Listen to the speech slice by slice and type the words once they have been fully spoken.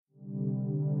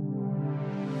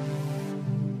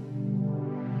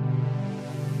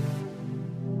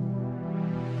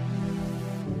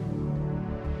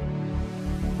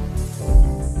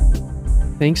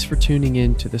Thanks for tuning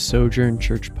in to the Sojourn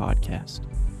Church podcast.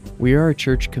 We are a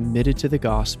church committed to the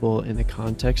gospel in the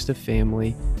context of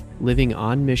family, living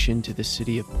on mission to the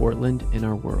city of Portland and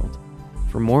our world.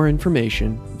 For more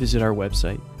information, visit our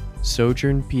website,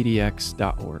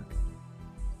 sojournpdx.org.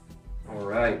 All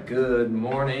right, good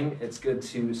morning. It's good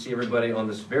to see everybody on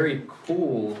this very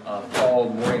cool fall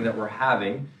morning that we're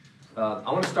having.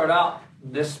 I want to start out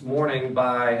this morning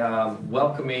by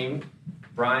welcoming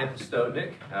Brian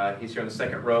Postotnik. He's here on the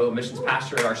second row, missions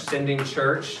pastor at our Sending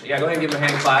Church. Yeah, go ahead and give him a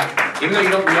hand clap, even though you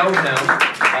don't know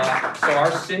him. So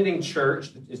our Sending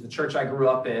Church is the church I grew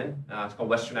up in. It's called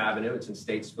Western Avenue. It's in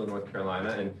Statesville, North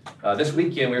Carolina. And this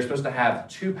weekend, we were supposed to have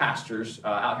two pastors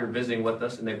out here visiting with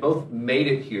us, and they both made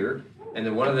it here. And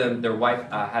then one of them, their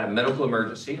wife, had a medical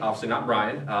emergency. Obviously not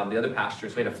Brian, the other pastor,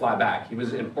 so he had to fly back. He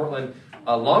was in Portland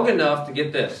long enough to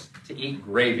get this, to eat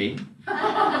gravy.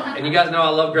 And you guys know I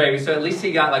love gravy, so at least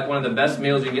he got like one of the best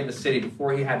meals you can get in the city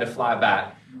before he had to fly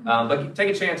back. But take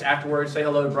a chance afterwards, say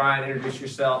hello to Brian, introduce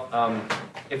yourself.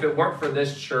 If it weren't for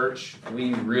this church,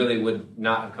 we really would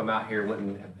not have come out here,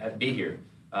 wouldn't be here.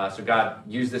 So God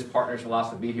used this partnership for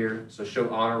us to be here. So show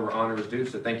honor where honor is due.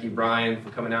 So thank you, Brian, for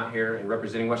coming out here and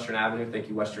representing Western Avenue. Thank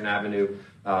you, Western Avenue,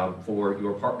 for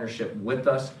your partnership with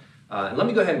us. And let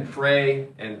me go ahead and pray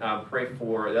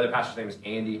for the other pastor's name is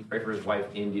Andy. Pray for his wife,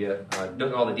 India.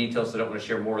 Don't know all the details, so I don't want to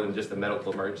share more than just the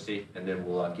medical emergency. And then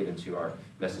we'll get into our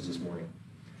message this morning.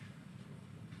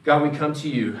 God, we come to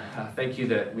you. Thank you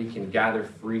that we can gather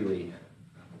freely,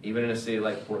 even in a city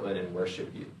like Portland, and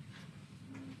worship you.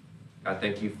 God,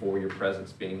 thank you for your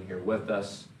presence being here with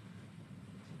us.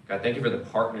 God, thank you for the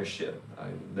partnership,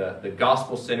 the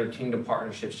gospel-centered kingdom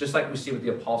partnerships, just like we see with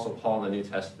the Apostle Paul in the New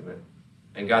Testament.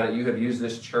 And God, that you have used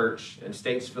this church in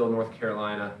Statesville, North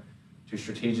Carolina, to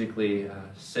strategically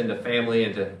send a family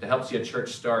and to help see a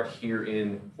church start here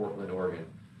in Portland, Oregon.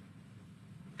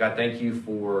 God, thank you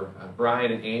for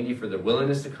Brian and Andy for the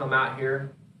willingness to come out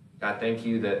here. God, thank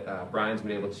you that Brian's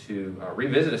been able to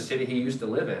revisit a city he used to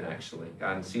live in, actually.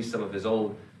 God, and see some of his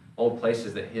old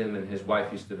places that him and his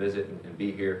wife used to visit and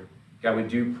be here. God, we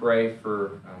do pray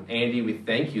for Andy. We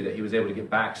thank you that he was able to get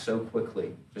back so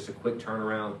quickly, just a quick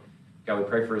turnaround. God, we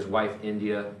pray for his wife,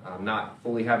 India. Not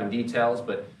fully having details,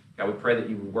 but God, we pray that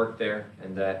you would work there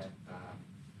and that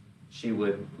she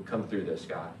would come through this,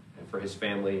 God, and for his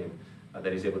family, and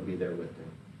that he's able to be there with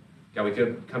them. God, we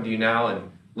could come to you now and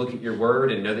look at your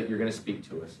word and know that you're going to speak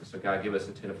to us. And so, God, give us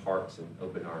attentive hearts and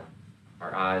open our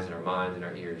eyes and our minds and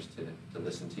our ears to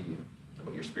listen to you and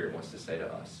what your Spirit wants to say to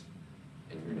us.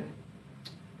 In your name,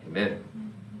 amen.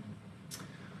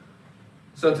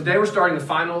 So today we're starting the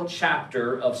final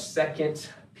chapter of 2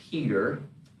 Peter.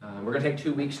 We're going to take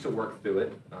 2 weeks to work through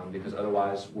it because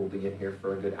otherwise we'll be in here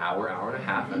for a good hour and a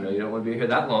half. I know you don't want to be here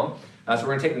that long. So we're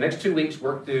going to take the next 2 weeks,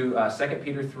 work through 2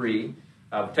 Peter 3.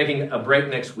 Taking a break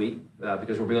next week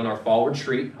because we'll be on our fall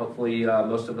retreat. Hopefully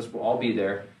most of us will all be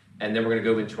there. And then we're going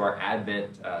to go into our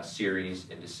Advent series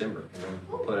in December. And then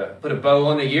we'll put a bow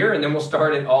on the year, and then we'll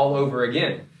start it all over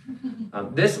again.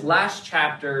 This last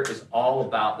chapter is all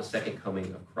about the second coming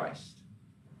of Christ.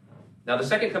 Now, the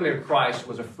second coming of Christ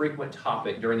was a frequent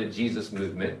topic during the Jesus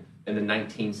movement in the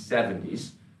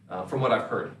 1970s, from what I've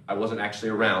heard. I wasn't actually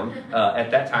around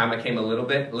at that time. I came a little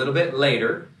bit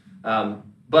later.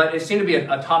 But it seemed to be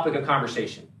a topic of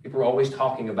conversation. People were always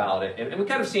talking about it. And we've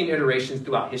kind of seen iterations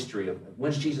throughout history of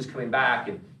when's Jesus coming back.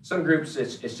 And some groups,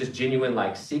 it's just genuine,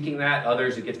 like seeking that.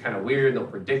 Others, it gets kind of weird. They'll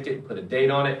predict it, put a date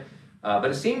on it.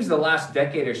 But it seems the last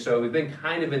decade or so, we've been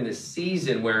kind of in this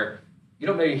season where you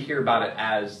don't maybe hear about it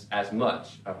as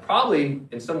much. Probably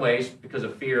in some ways because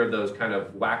of fear of those kind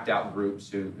of whacked out groups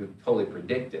who totally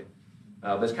predict it.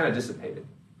 But it's kind of dissipated.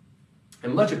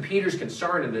 And much of Peter's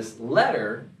concern in this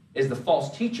letter is the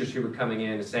false teachers who were coming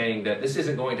in and saying that this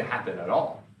isn't going to happen at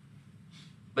all.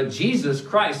 But Jesus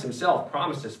Christ himself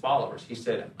promised his followers. He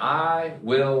said, I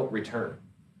will return.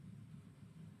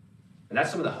 And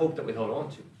that's some of the hope that we hold on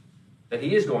to, that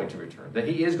he is going to return, that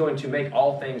he is going to make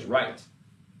all things right.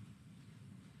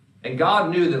 And God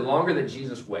knew that the longer that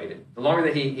Jesus waited, the longer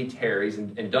that he tarries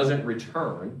and doesn't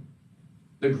return,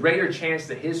 the greater chance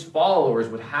that his followers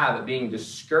would have of being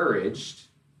discouraged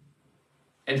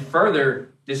and further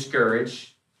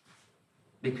discouraged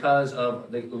because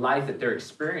of the life that they're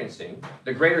experiencing,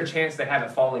 the greater chance they have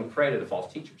it falling prey to the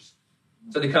false teachers.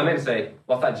 So they come in and say,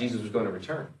 well, I thought Jesus was going to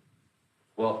return.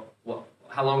 Well,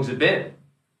 how long has it been?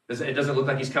 It doesn't look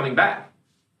like he's coming back.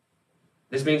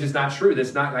 This means it's not true.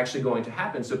 That's not actually going to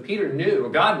happen. So Peter knew, or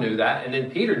God knew that, and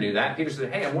then Peter knew that. Peter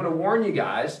said, hey, I want to warn you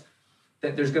guys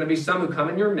that there's going to be some who come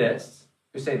in your midst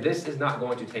who say this is not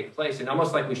going to take place. And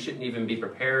almost like we shouldn't even be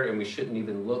prepared and we shouldn't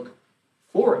even look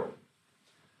for it.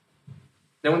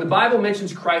 Now, when the Bible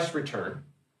mentions Christ's return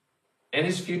and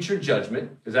his future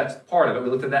judgment, because that's part of it, we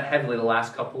looked at that heavily the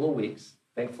last couple of weeks.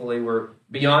 Thankfully, we're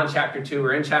beyond chapter 2,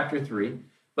 we're in chapter 3.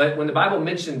 But when the Bible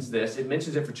mentions this, it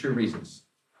mentions it for two reasons.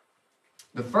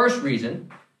 The first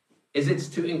reason is it's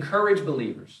to encourage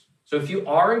believers. So if you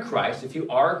are in Christ, if you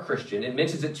are a Christian, it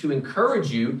mentions it to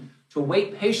encourage you to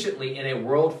wait patiently in a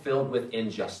world filled with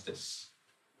injustice.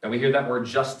 Now, we hear that word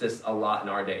justice a lot in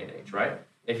our day and age, right?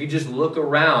 If you just look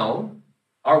around,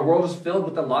 our world is filled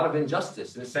with a lot of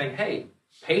injustice. And it's saying, hey,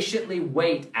 patiently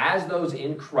wait as those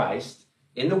in Christ,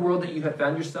 in the world that you have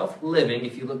found yourself living.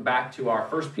 If you look back to our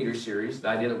 1 Peter series, the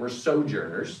idea that we're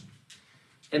sojourners.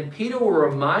 And Peter will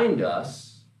remind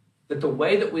us that the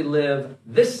way that we live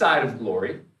this side of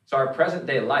glory, so our present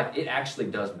day life, it actually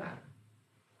does matter.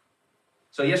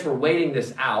 So yes, we're waiting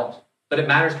this out, but it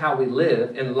matters how we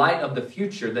live in light of the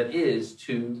future that is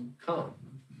to come.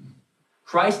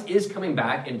 Christ is coming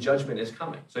back and judgment is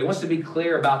coming. So he wants to be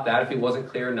clear about that if he wasn't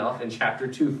clear enough in chapter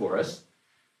 2 for us.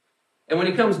 And when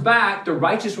he comes back, the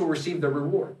righteous will receive their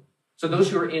reward. So those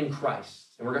who are in Christ,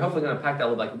 and we're hopefully going to unpack that a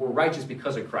little, like we're righteous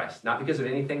because of Christ, not because of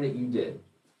anything that you did.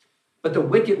 But the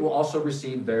wicked will also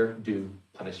receive their due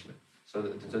punishment. So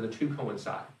the two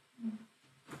coincide.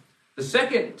 The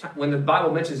second, when the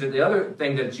Bible mentions it, the other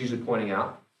thing that it's usually pointing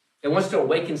out, it wants to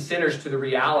awaken sinners to the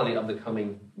reality of the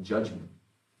coming judgment.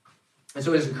 And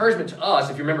so his encouragement to us,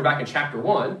 if you remember back in chapter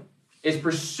 1, is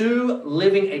pursue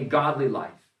living a godly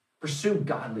life. Pursue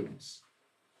godliness.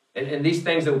 And these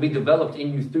things that will be developed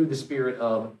in you through the Spirit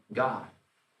of God.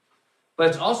 But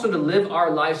it's also to live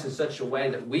our lives in such a way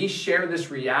that we share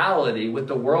this reality with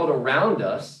the world around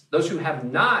us, those who have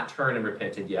not turned and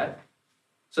repented yet,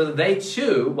 so that they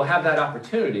too will have that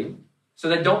opportunity, so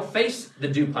they don't face the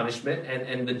due punishment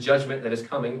and the judgment that is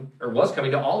coming, or was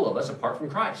coming to all of us apart from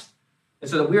Christ. And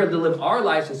so that we are to live our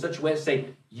lives in such a way to say,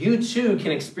 you too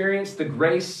can experience the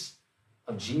grace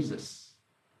of Jesus.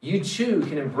 You too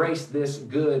can embrace this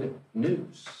good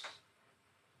news.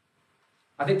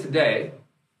 I think today,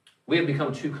 we have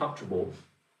become too comfortable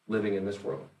living in this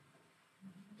world.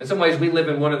 In some ways, we live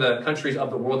in one of the countries of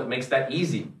the world that makes that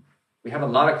easy. We have a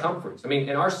lot of comforts. I mean,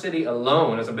 in our city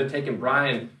alone, as I've been taking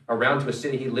Brian around to a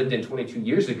city he lived in 22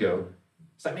 years ago,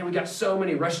 it's like, man, we got so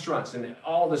many restaurants and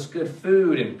all this good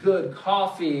food and good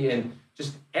coffee and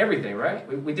just everything, right?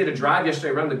 We did a drive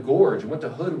yesterday around the gorge and went to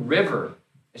Hood River.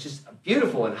 It's just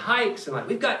beautiful, and hikes, and like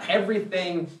we've got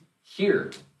everything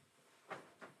here.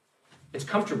 It's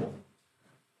comfortable.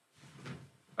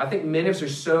 I think many of us are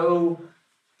so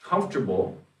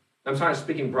comfortable. I'm sorry, I'm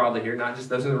speaking broadly here, not just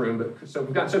those in the room, but so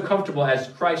we've gotten so comfortable as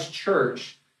Christ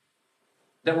Church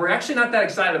that we're actually not that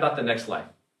excited about the next life.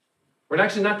 We're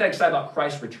actually not that excited about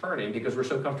Christ returning because we're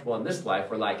so comfortable in this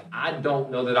life. We're like, I don't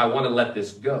know that I want to let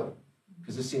this go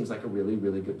because this seems like a really,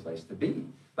 really good place to be.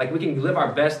 Like we can live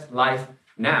our best life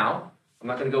now. I'm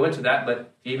not going to go into that,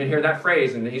 but you even hear that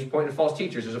phrase, and he's pointing to false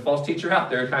teachers. There's a false teacher out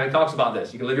there who kind of talks about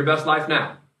this. You can live your best life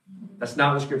now. That's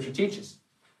not what Scripture teaches.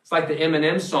 It's like the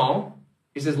Eminem song.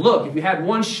 He says, look, if you had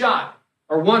one shot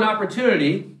or one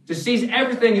opportunity to seize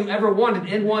everything you ever wanted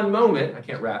in one moment, I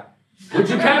can't rap, would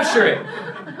you capture it?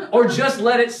 Or just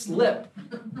let it slip?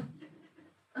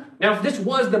 Now, if this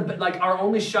was our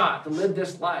only shot to live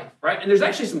this life, right? And there's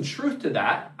actually some truth to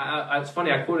that. It's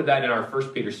funny, I quoted that in our 1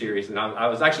 Peter series, and I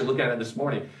was actually looking at it this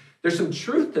morning. There's some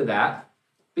truth to that,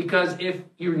 because if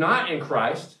you're not in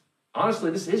Christ,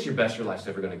 honestly, this is your best your life's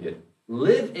ever going to get.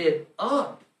 Live it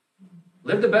up.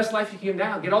 Live the best life you can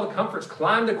now. Get all the comforts.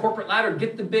 Climb the corporate ladder.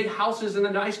 Get the big houses and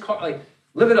the nice car. Like,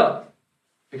 live it up.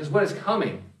 Because what is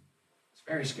coming is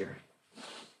very scary.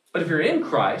 But if you're in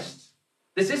Christ,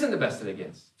 this isn't the best that it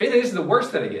gets. If anything, this is the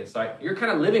worst that it gets. Like, you're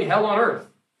kind of living hell on earth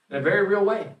in a very real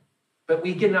way. But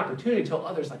we get an opportunity to tell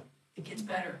others, like, it gets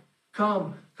better.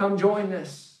 Come join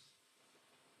this.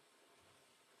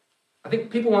 I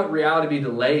think people want reality to be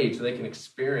delayed so they can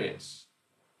experience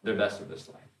the best of this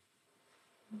life.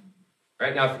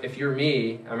 Right now, if you're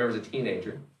me, I remember as a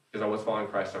teenager, because I was following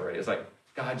Christ already, it's like,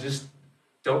 God, just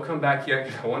don't come back yet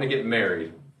because I want to get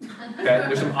married. Okay?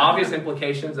 There's some obvious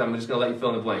implications. I'm just going to let you fill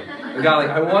in the blank. But God,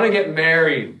 I want to get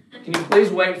married. Can you please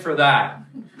wait for that?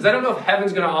 Because I don't know if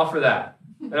heaven's going to offer that.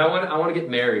 And I want to get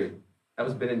married. That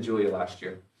was Ben and Julia last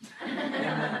year.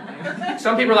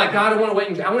 Some people are like, God, I want to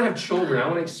wait. I want to have children. I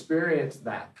want to experience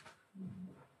that.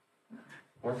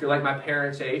 Or if you're like my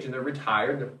parents' age and they're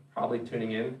retired, they're probably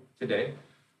tuning in today.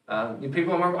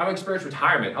 People, I want to experience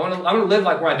retirement. I want to live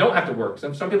like where I don't have to work.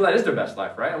 Some people, that is their best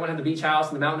life, right? I want to have the beach house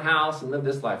and the mountain house and live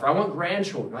this life. Or I want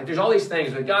grandchildren. Like, there's all these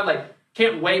things. But God,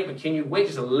 can't wait, but can you wait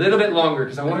just a little bit longer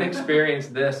because I want to experience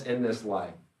this in this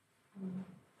life?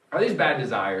 Are these bad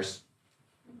desires?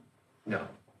 No.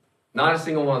 Not a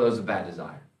single one of those is a bad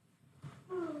desire.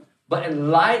 But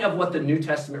in light of what the New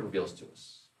Testament reveals to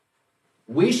us,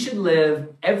 we should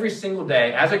live every single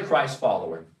day as a Christ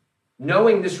follower,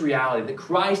 knowing this reality that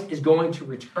Christ is going to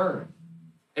return.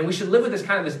 And we should live with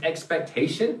this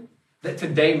expectation that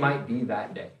today might be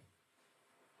that day.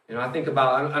 You know, I think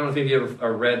about, I don't know if any of you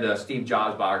ever read Steve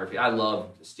Jobs' biography. I love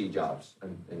Steve Jobs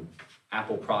and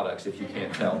Apple products, if you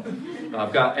can't tell.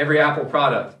 I've got every Apple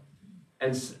product.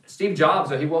 And Steve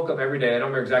Jobs, he woke up every day. I don't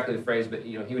remember exactly the phrase, but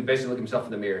he would basically look himself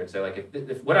in the mirror and say, like,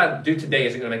 if what I do today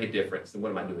isn't going to make a difference, then what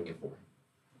am I doing it for?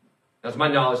 Now, to my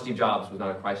knowledge, Steve Jobs was not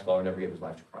a Christ follower, never gave his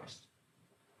life to Christ.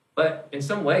 But in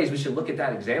some ways, we should look at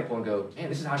that example and go, man,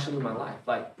 this is how I should live my life.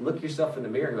 Like, look yourself in the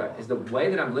mirror and go, is the way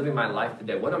that I'm living my life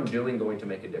today, what I'm doing going to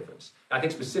make a difference? And I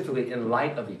think specifically in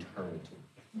light of eternity.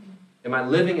 Am I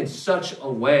living in such a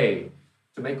way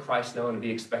to make Christ known and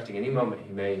be expecting any moment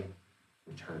he may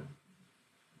return?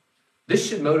 This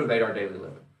should motivate our daily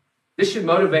living. This should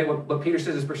motivate what Peter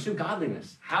says is pursue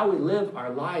godliness, how we live our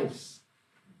lives.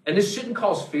 And this shouldn't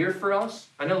cause fear for us.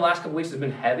 I know the last couple of weeks has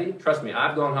been heavy. Trust me,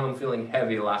 I've gone home feeling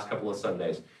heavy the last couple of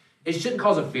Sundays. It shouldn't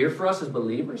cause a fear for us as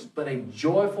believers, but a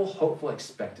joyful, hopeful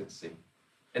expectancy.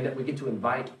 And that we get to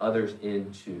invite others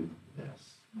into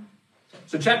this.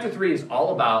 So chapter 3 is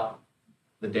all about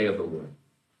the day of the Lord.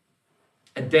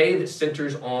 A day that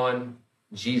centers on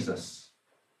Jesus.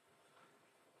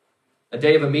 A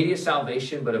day of immediate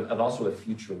salvation, but of also a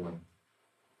future one.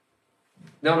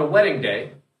 Now, on a wedding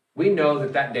day, we know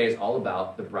that day is all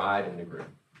about the bride and the groom.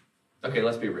 Okay,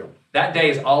 let's be real. That day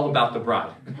is all about the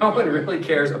bride. No one really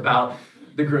cares about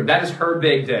the groom. That is her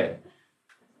big day.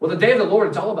 Well, the day of the Lord,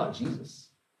 it's all about Jesus.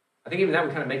 I think even that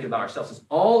we kind of make it about ourselves. It's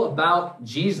all about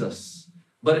Jesus.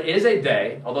 But it is a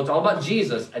day, although it's all about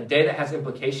Jesus, a day that has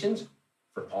implications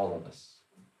for all of us.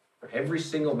 For every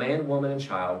single man, woman, and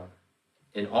child,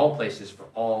 in all places, for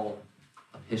all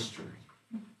of history.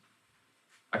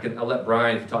 I'll let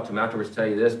Brian, if you talk to him afterwards, tell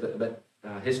you this, but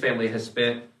his family has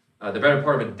spent the better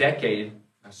part of a decade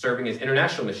serving as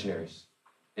international missionaries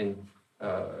and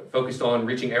focused on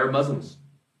reaching Arab Muslims.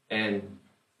 And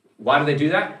why do they do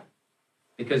that?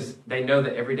 Because they know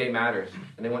that every day matters,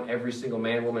 and they want every single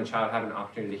man, woman, and child to have an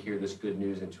opportunity to hear this good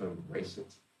news and to embrace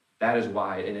it. That is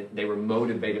why, and they were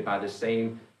motivated by the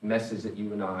same message that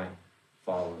you and I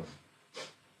follow.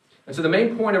 And so the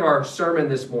main point of our sermon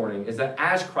this morning is that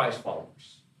as Christ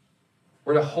followers,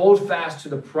 we're to hold fast to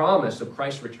the promise of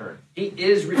Christ's return. He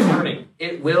is returning.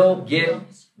 It will get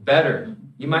better.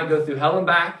 You might go through hell and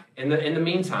back in the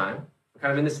meantime. We're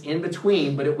kind of in this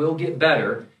in-between, but it will get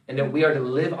better, and that we are to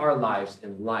live our lives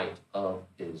in light of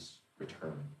his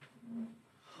return.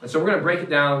 And so we're going to break it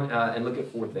down and look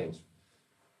at 4 things.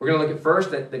 We're going to look at first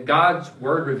that God's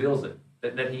word reveals it,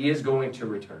 that he is going to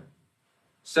return.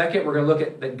 Second, we're going to look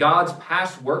at that God's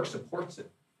past work supports it.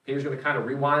 Peter's going to kind of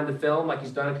rewind the film like he's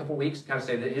done a couple weeks and kind of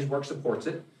say that his work supports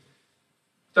it.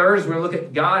 Third is we're going to look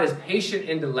at God is patient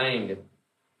in delaying it.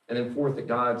 And then fourth, that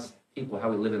God's people, how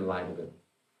we live in light of it.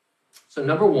 So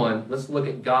number 1, let's look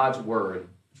at God's word,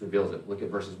 which reveals it. Look at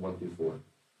verses 1 through 4.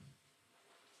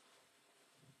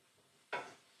 It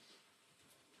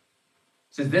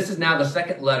says, "This is now the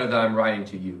second letter that I'm writing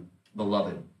to you,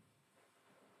 beloved.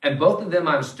 And both of them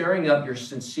I'm stirring up your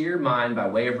sincere mind by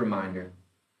way of reminder,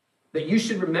 that you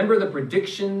should remember the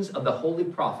predictions of the holy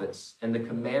prophets and the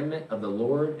commandment of the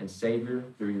Lord and Savior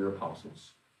through your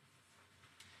apostles."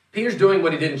 Peter's doing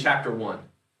what he did in chapter 1.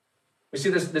 We see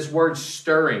this word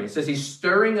stirring. It says he's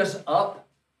stirring us up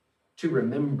to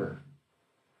remember.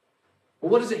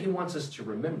 Well, what is it he wants us to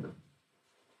remember?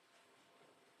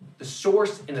 The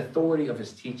source and authority of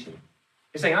his teaching.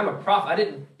 He's saying, I'm a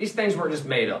prophet. These things weren't just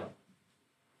made up.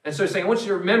 And so he's saying, I want you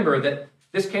to remember that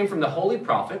this came from the holy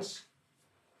prophets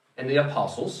and the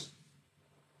apostles.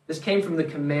 This came from the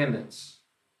commandments.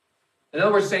 In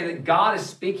other words, saying that God is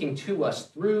speaking to us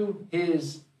through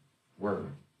his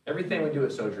word. Everything we do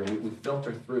at Sojourn, we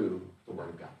filter through the word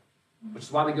of God, which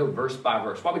is why we go verse by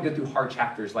verse, why we go through hard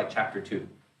chapters like chapter 2,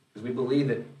 because we believe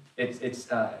that it's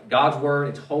God's word,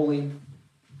 it's holy,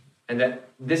 and that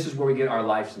this is where we get our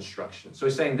life's instruction. So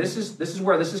he's saying this is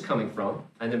where this is coming from,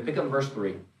 and then pick up verse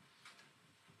 3.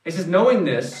 He says, knowing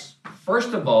this,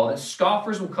 first of all, that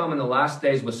scoffers will come in the last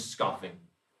days with scoffing,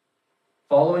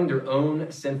 following their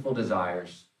own sinful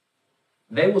desires.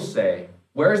 They will say,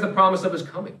 where is the promise of his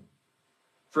coming?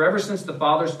 For ever since the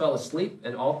fathers fell asleep,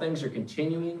 and all things are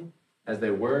continuing as they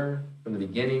were from the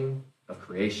beginning of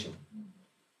creation.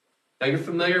 Now you're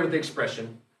familiar with the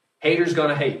expression, haters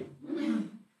gonna hate.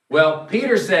 Well,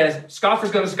 Peter says,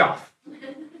 scoffers gonna scoff.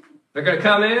 They're gonna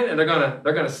come in and they're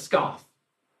gonna scoff.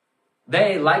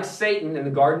 They, like Satan in the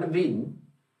Garden of Eden,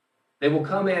 They will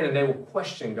come in and they will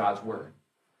question God's word.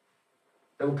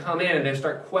 They will come in and they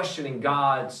start questioning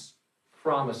God's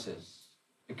promises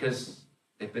because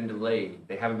they've been delayed.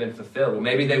 They haven't been fulfilled. Well,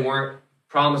 maybe they weren't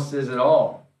promises at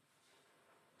all.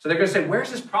 So they're going to say,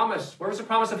 where's his promise? Where was the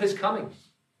promise of his coming?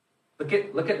 Look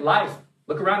at life.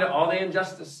 Look around at all the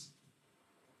injustice.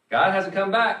 God hasn't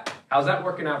come back. How's that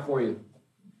working out for you?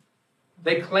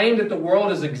 They claim that the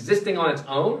world is existing on its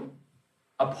own,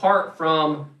 apart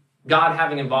from God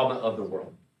having involvement of the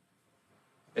world.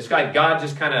 It's like God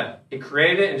just he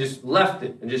created it and just left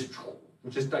it, and just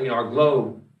our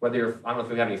globe, whether you're, I don't know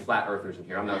if we have any flat earthers in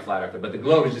here. I'm not a flat earther, but the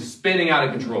globe is just spinning out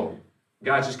of control.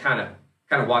 God's just kind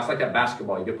of watch like that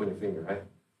basketball you dip on your finger, right?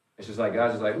 It's just like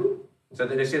God's just like, ooh. So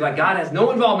they say like God has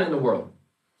no involvement in the world.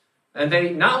 And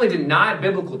they not only deny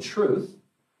biblical truth,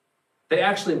 they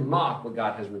actually mock what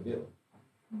God has revealed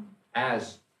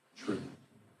as truth.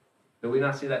 Do we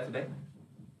not see that today?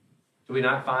 Do we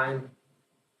not find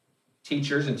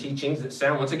teachers and teachings that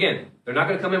sound, once again, they're not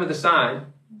going to come in with a sign.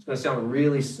 It's going to sound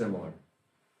really similar.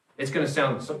 It's going to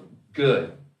sound so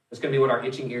good. It's going to be what our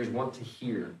itching ears want to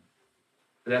hear.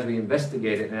 But as we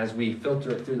investigate it and as we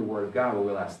filter it through the Word of God, we'll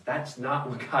realize that's not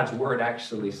what God's Word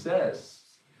actually says.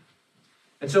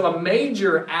 And so a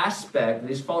major aspect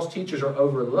these false teachers are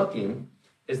overlooking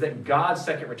is that God's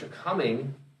second return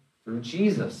coming through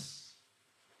Jesus.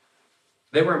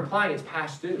 They were implying it's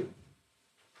past due.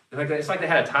 It's like they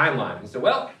had a timeline. And so,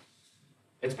 well,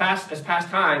 it's past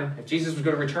time. If Jesus was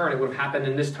going to return, it would have happened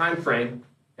in this time frame,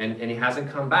 and he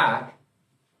hasn't come back.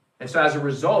 And so as a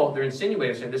result, they're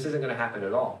insinuating, saying this isn't going to happen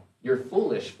at all. You're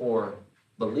foolish for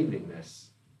believing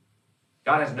this.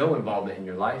 God has no involvement in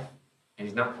your life, and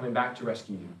he's not coming back to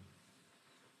rescue you.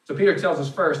 So Peter tells us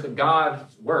first that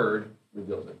God's word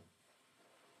reveals it.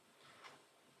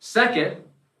 Second,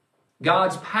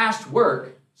 God's past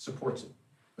work supports it.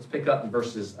 Let's pick up in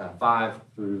verses 5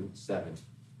 through 7.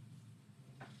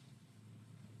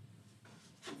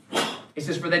 He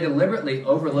says, for they deliberately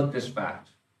overlooked this fact,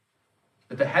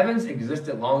 that the heavens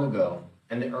existed long ago,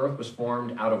 and the earth was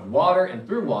formed out of water and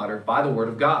through water by the word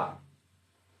of God.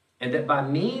 And that by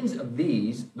means of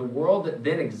these, the world that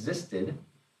then existed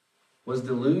was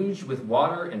deluged with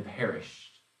water and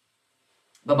perished.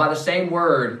 But by the same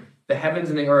word, the heavens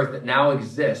and the earth that now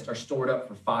exist are stored up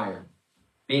for fire,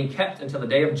 being kept until the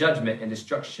day of judgment and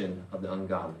destruction of the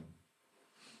ungodly.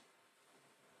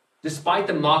 Despite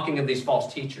the mocking of these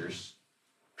false teachers,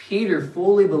 Peter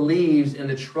fully believes in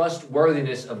the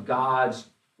trustworthiness of God's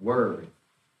word.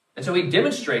 And so he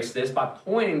demonstrates this by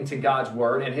pointing to God's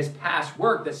word and his past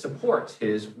work that supports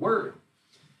his word.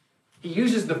 He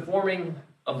uses the forming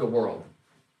of the world.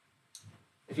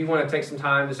 If you want to take some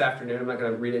time this afternoon, I'm not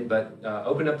going to read it, but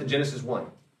open up to Genesis 1.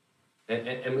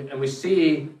 And we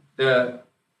see the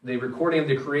recording of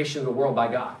the creation of the world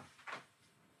by God,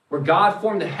 where God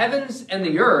formed the heavens and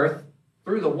the earth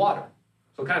through the water.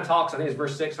 So it kind of talks, I think it's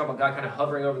verse 6, talking about God kind of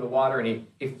hovering over the water, and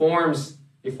he forms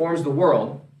the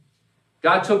world.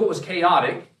 God took what was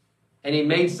chaotic, and he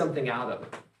made something out of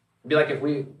it. It'd be like if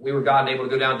we were God and able to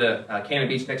go down to Cannon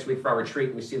Beach next week for our retreat,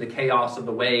 and we see the chaos of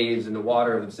the waves and the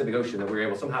water of the Pacific Ocean, that we were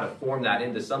able somehow to form that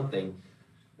into something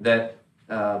that,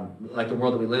 like the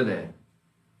world that we live in.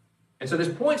 And so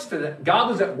this points to that God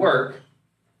was at work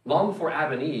long before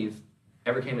Adam and Eve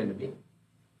ever came into being.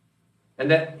 And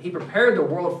that he prepared the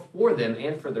world for them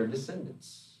and for their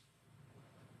descendants.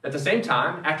 At the same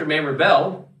time, after man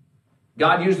rebelled,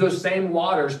 God used those same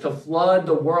waters to flood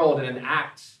the world in an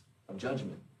act of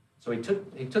judgment. So he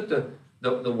took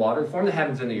the water, formed the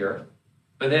heavens and the earth,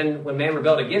 but then when man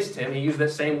rebelled against him, he used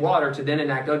that same water to then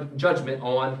enact judgment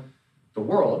on the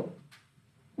world,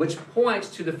 which points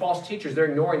to the false teachers. They're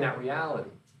ignoring that reality.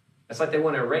 It's like they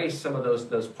want to erase some of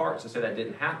those parts and say that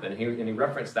didn't happen. And he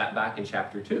referenced that back in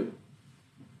chapter 2.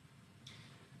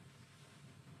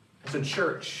 So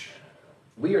church,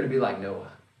 we are to be like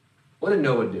Noah. What did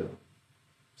Noah do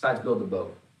besides build the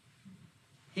boat?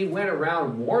 He went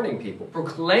around warning people,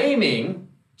 proclaiming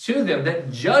to them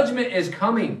that judgment is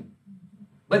coming,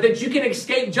 but that you can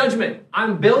escape judgment.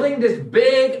 I'm building this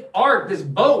big ark, this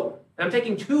boat, and I'm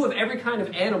taking 2 of every kind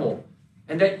of animal,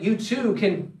 and that you too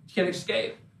can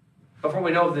escape. Before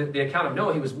we know the account of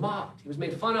Noah, he was mocked. He was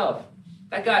made fun of.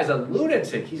 That guy's a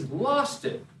lunatic. He's lost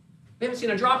it. We haven't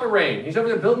seen a drop of rain. He's over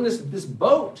there building this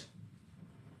boat.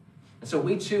 And so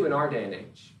we too, in our day and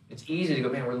age, it's easy to go,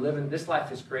 man, we're living, this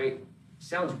life is great. It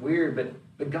sounds weird,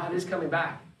 but God is coming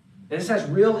back. And this has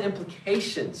real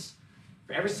implications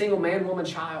for every single man, woman,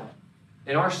 child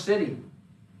in our city,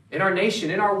 in our nation,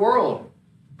 in our world.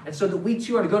 And so that we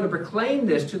too are to go to proclaim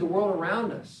this to the world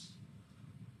around us.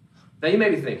 Now you may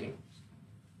be thinking,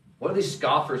 What do these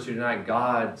scoffers who deny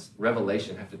God's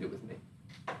revelation have to do with me?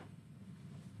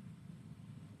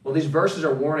 Well, these verses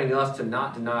are warning us to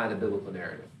not deny the biblical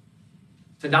narrative,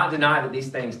 to not deny that these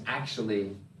things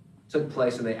actually took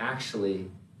place and they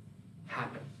actually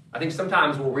happened. I think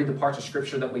sometimes we'll read the parts of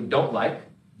Scripture that we don't like,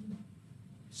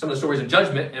 some of the stories of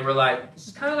judgment, and we're like, this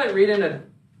is kind of like reading a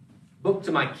book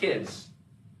to my kids.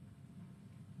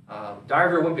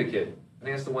 Diary of a Wimpy Kid. I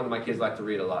think that's the one that my kids like to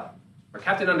read a lot. Or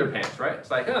Captain Underpants, right?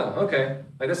 It's like, oh, okay.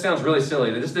 Like, this sounds really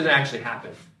silly. This didn't actually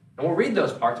happen. And we'll read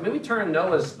those parts. Maybe we turn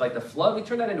Noah's, like the flood, we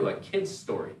turn that into a kid's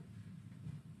story.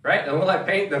 Right? And we'll like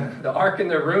paint the ark in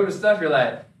their room and stuff. You're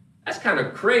like, that's kind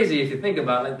of crazy if you think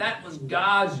about it. Like, that was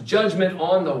God's judgment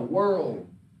on the world.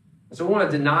 And so we want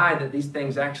to deny that these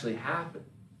things actually happen.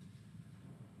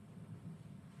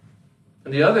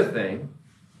 And the other thing,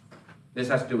 this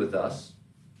has to do with us,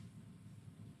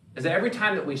 is that every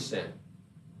time that we sin,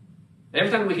 and every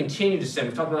time that we continue to sin,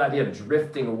 we've talked about the idea of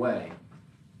drifting away,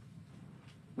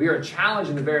 we are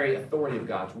challenging the very authority of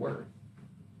God's word.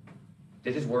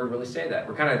 Did his word really say that?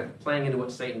 We're kind of playing into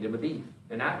what Satan did with Eve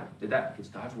and Adam. Did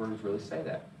God's word really say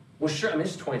that? Well, sure, I mean,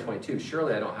 it's 2022.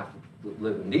 Surely I don't have to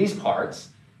live in these parts.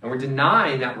 And we're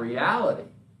denying that reality.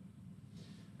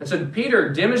 And so Peter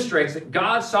demonstrates that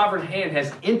God's sovereign hand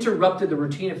has interrupted the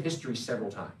routine of history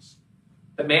several times.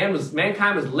 That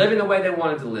mankind was living the way they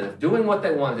wanted to live, doing what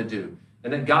they wanted to do,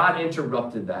 and that God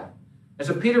interrupted that. And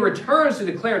so Peter returns to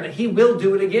declare that he will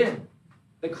do it again,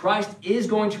 that Christ is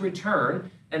going to return,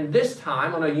 and this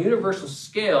time on a universal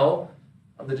scale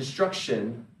of the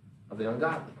destruction of the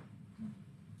ungodly.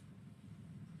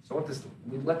 So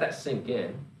we let that sink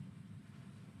in.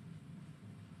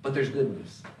 But there's good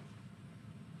news.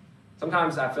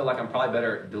 Sometimes I feel like I'm probably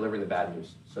better at delivering the bad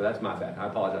news. So that's my bad. I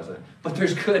apologize for that. But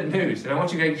there's good news. And I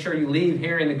want you to make sure you leave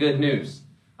hearing the good news.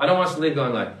 I don't want us to leave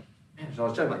going like, man, there's all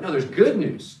this judgment. Like, no, there's good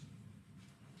news.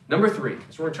 Number 3,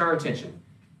 let's return our attention.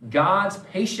 God's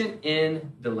patient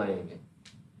in delaying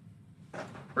it.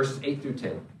 Verses 8 through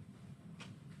 10.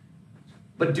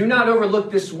 But do not overlook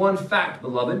this one fact,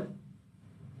 beloved,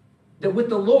 that with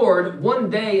the Lord, one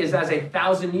day is as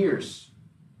 1,000 years,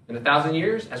 and 1,000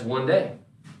 years as one day.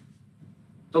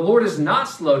 The Lord is not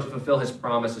slow to fulfill his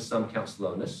promise, as some count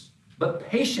slowness, but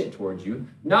patient towards you,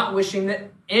 not wishing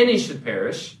that any should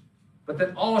perish, but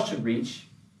that all should reach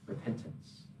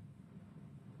repentance.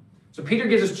 So Peter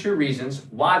gives us 2 reasons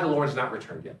why the Lord has not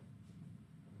returned yet.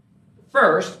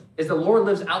 First is the Lord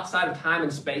lives outside of time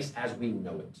and space as we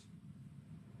know it.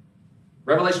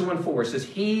 Revelation 1:4 says,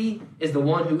 he is the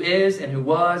one who is and who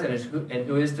was and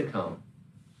who is to come.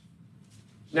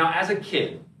 Now, as a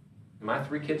kid, and my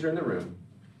 3 kids are in the room,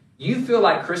 you feel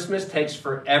like Christmas takes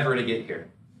forever to get here.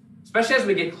 Especially as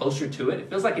we get closer to it, it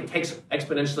feels like it takes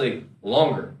exponentially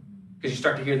longer because you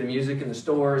start to hear the music in the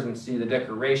stores and see the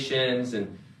decorations,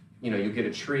 and you get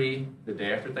a tree the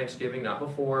day after Thanksgiving, not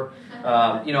before.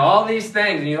 All these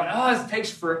things, and you're like, oh, this takes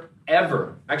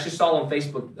forever. I actually saw on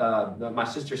Facebook, my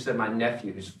sister said my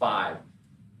nephew, who's 5,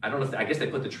 I don't know I guess they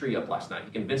put the tree up last night. He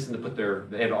convinced them to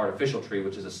they have an artificial tree,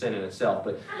 which is a sin in itself,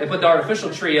 but they put the artificial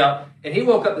tree up, and he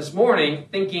woke up this morning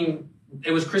thinking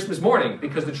it was Christmas morning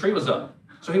because the tree was up.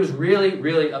 So he was really,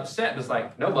 really upset. It was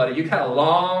like, no, buddy, you got a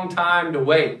long time to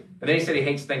wait. And then he said he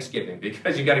hates Thanksgiving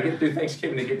because you got to get through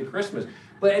Thanksgiving to get to Christmas.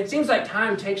 But it seems like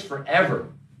time takes forever,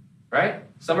 right?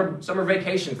 Summer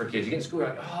vacation for kids. You get in school, you're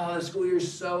like, oh, the school year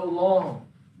is so long.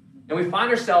 And we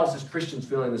find ourselves as Christians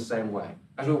feeling the same way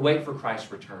as we wait for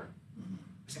Christ's return.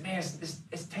 We say, man,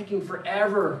 it's taking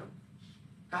forever.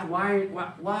 God,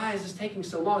 why is this taking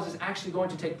so long? Is this actually going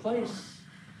to take place?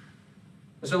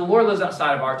 And so the Lord lives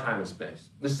outside of our time and space.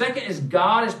 The second is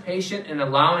God is patient in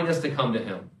allowing us to come to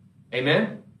him.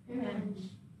 Amen? Amen.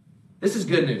 This is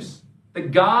good news.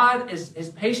 That God is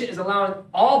patient, is allowing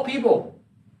all people,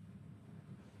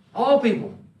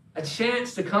 a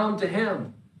chance to come to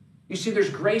him. You see, there's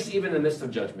grace even in the midst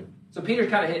of judgment. So Peter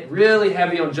kind of hit really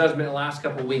heavy on judgment in the last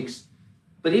couple of weeks.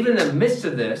 But even in the midst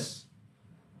of this,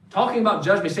 talking about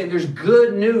judgment, he's saying there's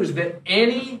good news that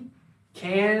any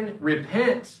can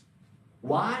repent.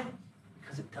 Why?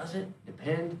 Because it doesn't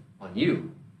depend on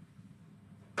you.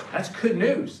 That's good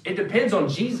news. It depends on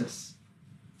Jesus.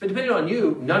 If it depended on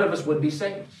you, none of us would be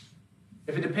saved.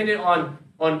 If it depended on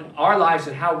our lives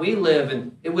and how we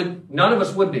live, none of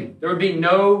us would be. There would be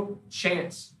no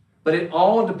chance. But it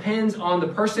all depends on the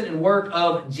person and work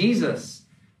of Jesus.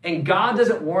 And God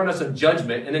doesn't warn us of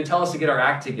judgment and then tell us to get our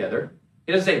act together.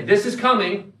 He doesn't say, this is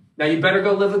coming. Now you better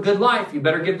go live a good life. You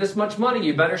better give this much money.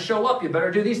 You better show up. You better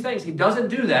do these things. He doesn't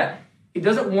do that. He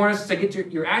doesn't warn us to get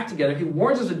your act together. He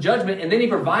warns us of judgment, and then he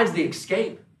provides the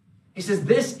escape. He says,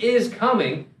 this is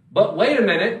coming, but wait a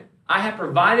minute. I have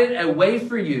provided a way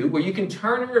for you where you can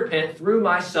turn and repent through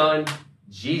my son,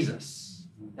 Jesus.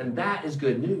 And that is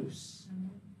good news.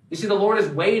 You see, the Lord is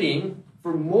waiting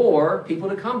for more people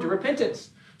to come to repentance.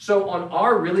 So on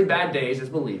our really bad days as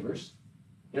believers,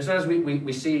 sometimes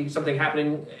we see something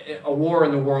happening, a war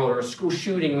in the world or a school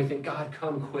shooting, and we think, God,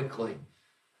 come quickly.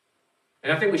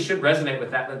 And I think we should resonate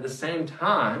with that, but at the same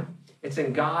time, it's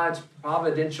in God's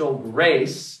providential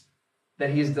grace that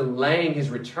he is delaying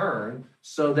his return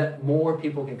so that more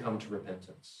people can come to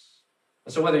repentance.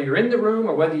 And so whether you're in the room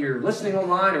or whether you're listening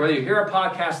online or whether you hear our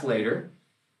podcast later,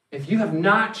 if you have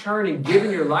not turned and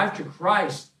given your life to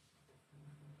Christ,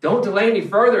 don't delay any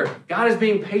further. God is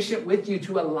being patient with you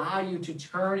to allow you to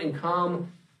turn and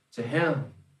come to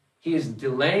him. He is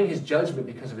delaying his judgment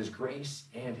because of his grace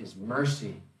and his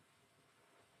mercy.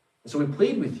 And so we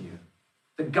plead with you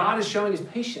that God is showing his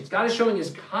patience. God is showing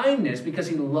his kindness because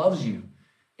he loves you.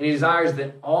 And he desires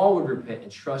that all would repent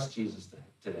and trust Jesus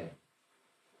today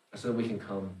so that we can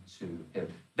come to him.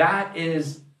 That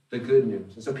is the good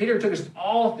news. And so Peter took us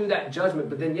all through that judgment,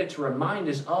 but then yet to remind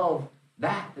us of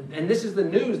that. And this is the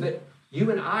news that you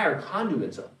and I are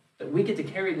conduits of, that we get to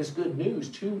carry this good news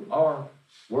to our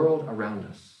world around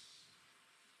us.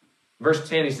 Verse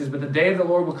 10, he says, but the day of the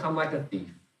Lord will come like a thief.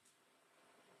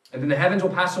 And then the heavens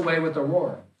will pass away with a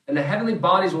roar. And the heavenly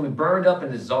bodies will be burned up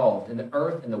and dissolved, and the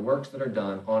earth and the works that are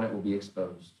done on it will be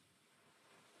exposed.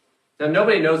 Now,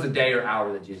 nobody knows the day or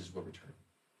hour that Jesus will return.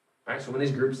 Right? So when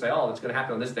these groups say, oh, it's going to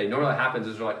happen on this day, normally what happens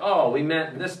is they're like, oh, we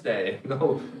meant this day.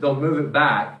 They'll move it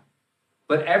back.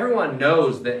 But everyone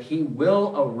knows that he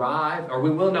will arrive, or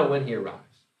we will know when he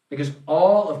arrives, because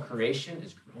all of creation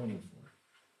is groaning for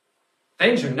it.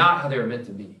 Things are not how they were meant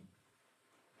to be.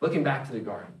 Looking back to the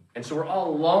garden. And so we're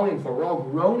all longing for it. We're all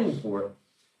groaning for it.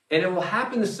 And it will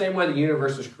happen the same way the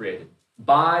universe was created,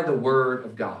 by the word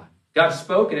of God. God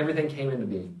spoke and everything came into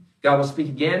being. God will speak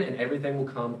again and everything will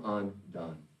come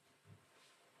undone.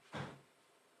 It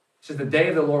says the day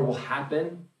of the Lord will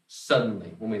happen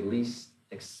suddenly when we least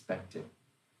expect it.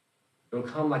 It will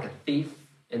come like a thief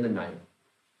in the night.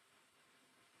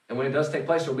 And when it does take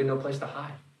place, there will be no place to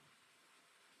hide.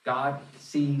 God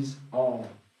sees all.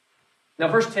 Now,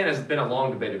 verse 10 has been a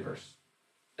long debated verse.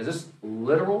 Is this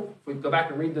literal? If we go back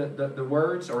and read the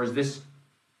words, or is this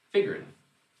figurative?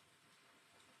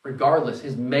 Regardless,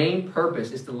 his main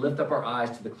purpose is to lift up our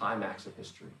eyes to the climax of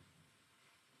history.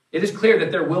 It is clear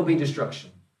that there will be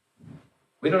destruction.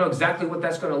 We don't know exactly what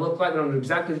that's going to look like. We don't know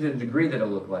exactly the degree that it'll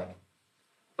look like.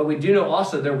 But we do know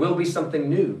also there will be something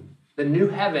new, the new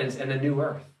heavens and the new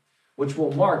earth, which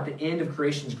will mark the end of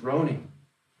creation's groaning.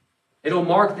 It'll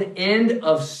mark the end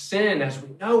of sin as we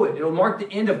know it. It'll mark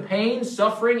the end of pain,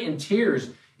 suffering, and tears.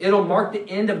 It'll mark the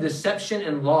end of deception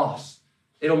and loss.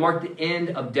 It'll mark the end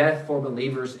of death for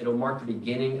believers. It'll mark the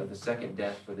beginning of the second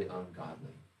death for the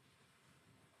ungodly.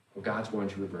 Well, God's going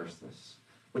to reverse this,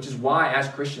 which is why, as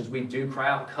Christians, we do cry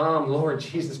out, come, Lord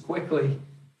Jesus, quickly.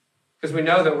 Because we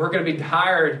know that we're going to be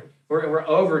tired. We're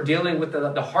over dealing with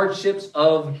the hardships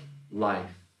of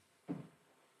life.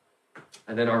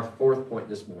 And then our fourth point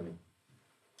this morning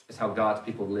is how God's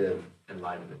people live in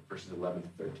light of it, verses 11 to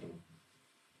 13.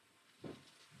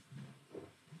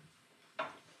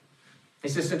 He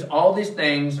says, since all these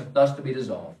things are thus to be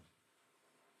dissolved,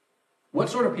 what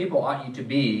sort of people ought you to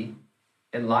be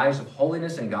in lives of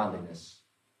holiness and godliness,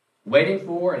 waiting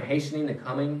for and hastening the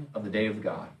coming of the day of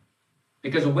God,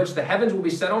 because of which the heavens will be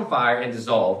set on fire and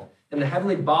dissolved, and the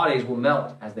heavenly bodies will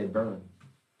melt as they burn.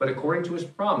 But according to his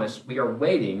promise, we are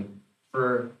waiting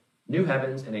for new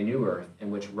heavens and a new earth in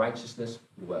which righteousness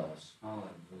dwells.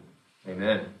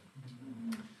 Amen.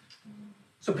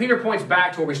 So Peter points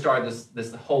back to where we started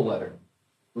this whole letter.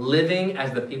 Living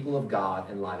as the people of God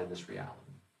in light of this reality.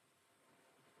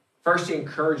 First, he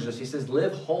encourages us. He says,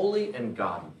 live holy and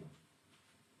godly.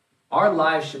 Our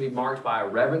lives should be marked by a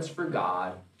reverence for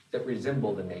God that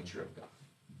resemble the nature of God.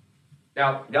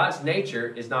 Now, God's nature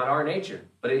is not our nature,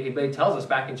 but he tells us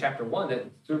back in chapter 1 that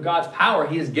through God's power,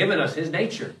 he has given us his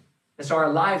nature. And so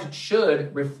our lives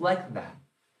should reflect that.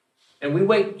 And we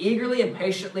wait eagerly and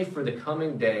patiently for the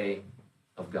coming day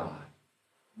of God.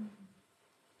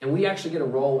 And we actually get a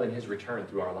role in his return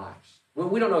through our lives.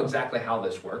 We don't know exactly how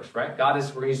this works, right? we're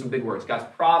going to use some big words. God's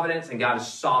providence and God is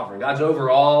sovereign. God's over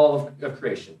all of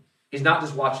creation. He's not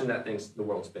just watching the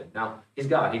world spin. Now, he's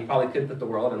God. He probably could put the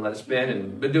world and let it spin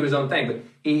and do his own thing. But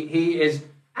he is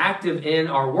active in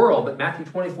our world. But Matthew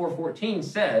 24:14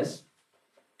 says,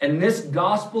 and this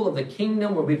gospel of the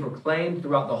kingdom will be proclaimed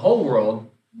throughout the whole world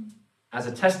as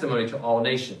a testimony to all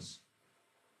nations.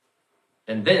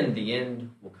 And then the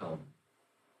end will come.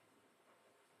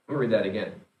 I'm going to read that again.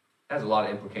 It has a lot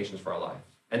of implications for our life.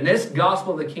 And this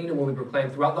gospel of the kingdom will be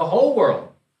proclaimed throughout the whole world.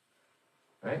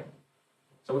 Right?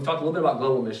 So we've talked a little bit about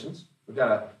global missions. We've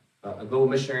got a global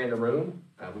missionary in the room.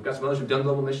 We've got some others who've done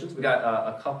global missions. We've got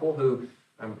a couple who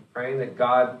I'm praying that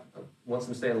God wants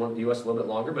them to stay in the U.S. a little bit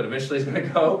longer, but eventually is going to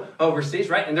go overseas,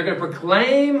 right? And they're going to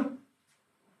proclaim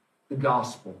the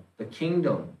gospel, the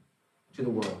kingdom to the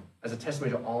world as a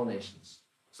testimony to all nations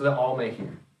so that all may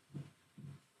hear.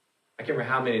 I can't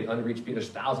remember how many unreached people. There's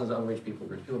thousands of unreached people.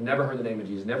 People have never heard the name of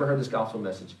Jesus, never heard this gospel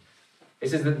message. It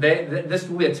says that this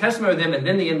will be a testimony of them, and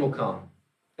then the end will come.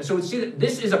 And so we see that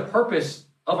this is a purpose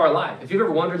of our life. If you've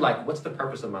ever wondered, like, what's the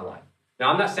purpose of my life?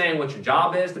 Now, I'm not saying what your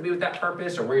job is to be with that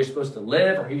purpose, or where you're supposed to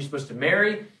live, or who you're supposed to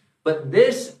marry. But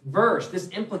this verse, this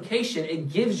implication,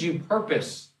 it gives you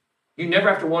purpose. You never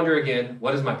have to wonder again,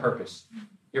 what is my purpose?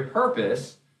 Your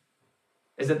purpose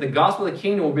is that the gospel of the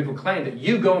kingdom will be proclaimed, that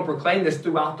you go and proclaim this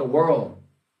throughout the world,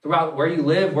 throughout where you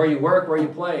live, where you work, where you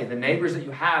play, the neighbors that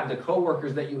you have, the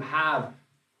coworkers that you have,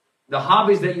 the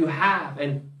hobbies that you have,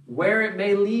 and where it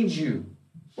may lead you,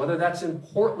 whether that's in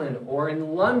Portland or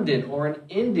in London or in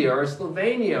India or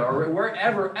Slovenia or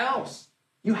wherever else.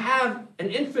 You have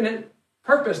an infinite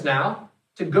purpose now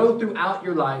to go throughout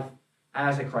your life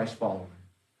as a Christ follower.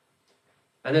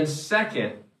 And then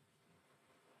second,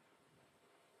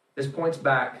 this points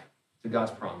back to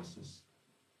God's promises,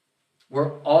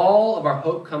 where all of our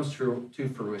hope comes to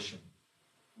fruition.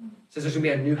 It says there's going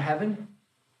to be a new heaven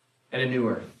and a new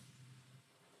earth.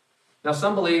 Now,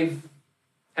 some believe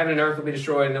heaven and earth will be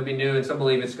destroyed and they'll be new, and some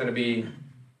believe it's going to be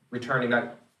returning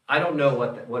back. I don't know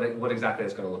what exactly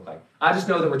it's going to look like. I just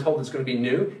know that we're told it's going to be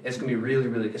new, and it's going to be really,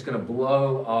 really, it's going to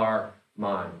blow our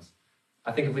minds.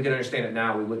 I think if we could understand it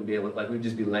now, we wouldn't be able to, we'd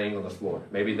just be laying on the floor.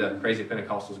 Maybe the crazy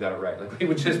Pentecostals got it right. We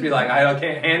would just be like, I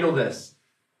can't handle this.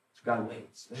 So God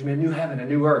waits. There's going to be a new heaven, a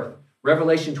new earth.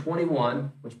 Revelation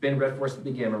 21, which Ben read for us at the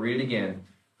beginning, I'll read it again.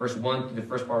 Verse 1 through the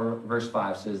first part of verse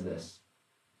 5 says this.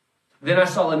 Then I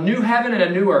saw a new heaven and a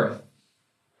new earth.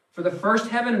 For the first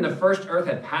heaven and the first earth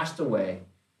had passed away,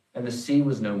 and the sea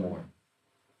was no more.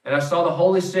 And I saw the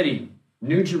holy city,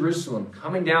 New Jerusalem,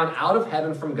 coming down out of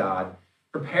heaven from God,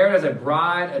 prepared as a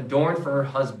bride adorned for her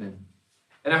husband.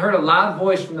 And I heard a loud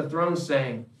voice from the throne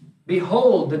saying,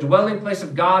 Behold, the dwelling place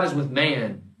of God is with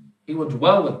man. He will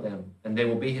dwell with them, and they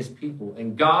will be his people.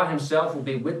 And God himself will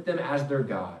be with them as their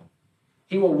God.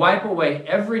 He will wipe away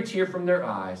every tear from their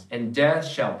eyes, and death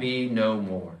shall be no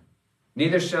more.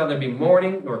 Neither shall there be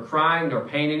mourning, nor crying, nor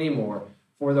pain any more,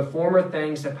 for the former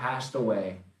things have passed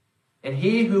away. And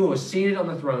he who was seated on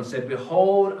the throne said,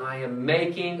 Behold, I am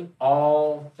making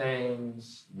all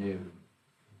things new.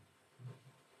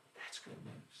 That's good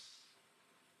news.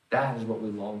 That is what we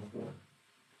long for.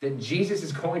 That Jesus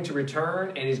is going to return,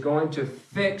 and he's going to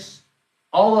fix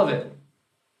all of it.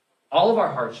 All of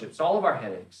our hardships, all of our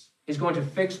headaches. He's going to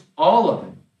fix all of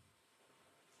it.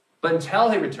 But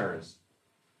until he returns,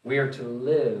 we are to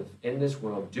live in this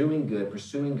world doing good,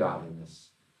 pursuing godliness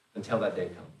until that day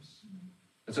comes.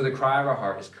 And so the cry of our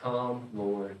heart is, Come,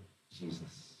 Lord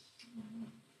Jesus.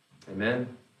 Amen?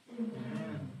 Amen.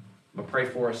 I'm going to pray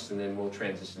for us, and then we'll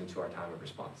transition into our time of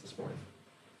response this morning.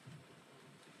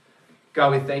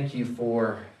 God, we thank you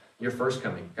for your first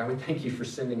coming. God, we thank you for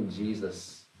sending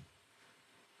Jesus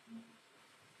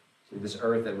to this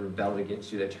earth that rebelled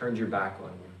against you, that turned your back on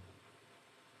you.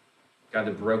 God,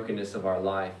 the brokenness of our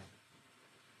life,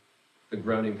 the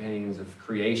groaning pains of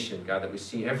creation, God, that we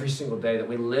see every single day, that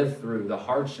we live through, the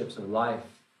hardships of life.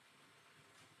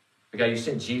 But God, you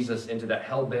sent Jesus into that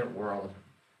hell-bent world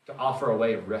to offer a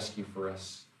way of rescue for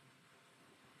us.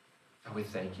 God, we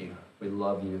thank you. We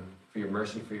love you for your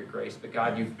mercy, for your grace. But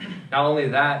God, you've not only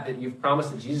that you've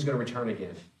promised that Jesus is going to return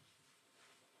again.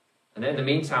 And then in the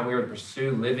meantime, we are to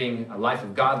pursue living a life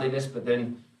of godliness, but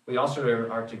then we also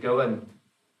are to go and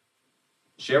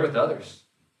share with others.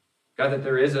 God, that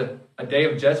there is a day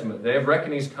of judgment, a day of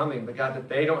reckoning is coming, but God, that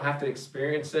they don't have to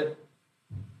experience it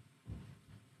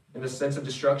in the sense of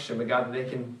destruction, but God, that they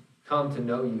can come to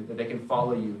know you, that they can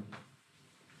follow you.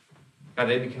 God,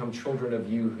 they become children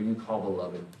of you who you call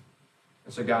beloved.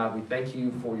 And so, God, we thank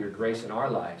you for your grace in our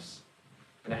lives,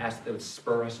 and I ask that it would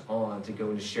spur us on to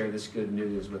go and to share this good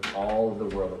news with all of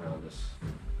the world around us.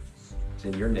 It's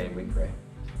in your name we pray.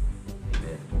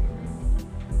 Amen.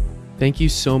 Thank you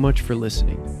so much for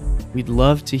listening. We'd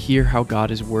love to hear how God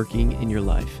is working in your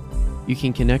life. You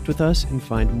can connect with us and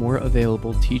find more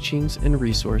available teachings and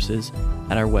resources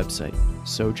at our website,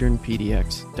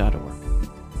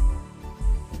 sojournpdx.org.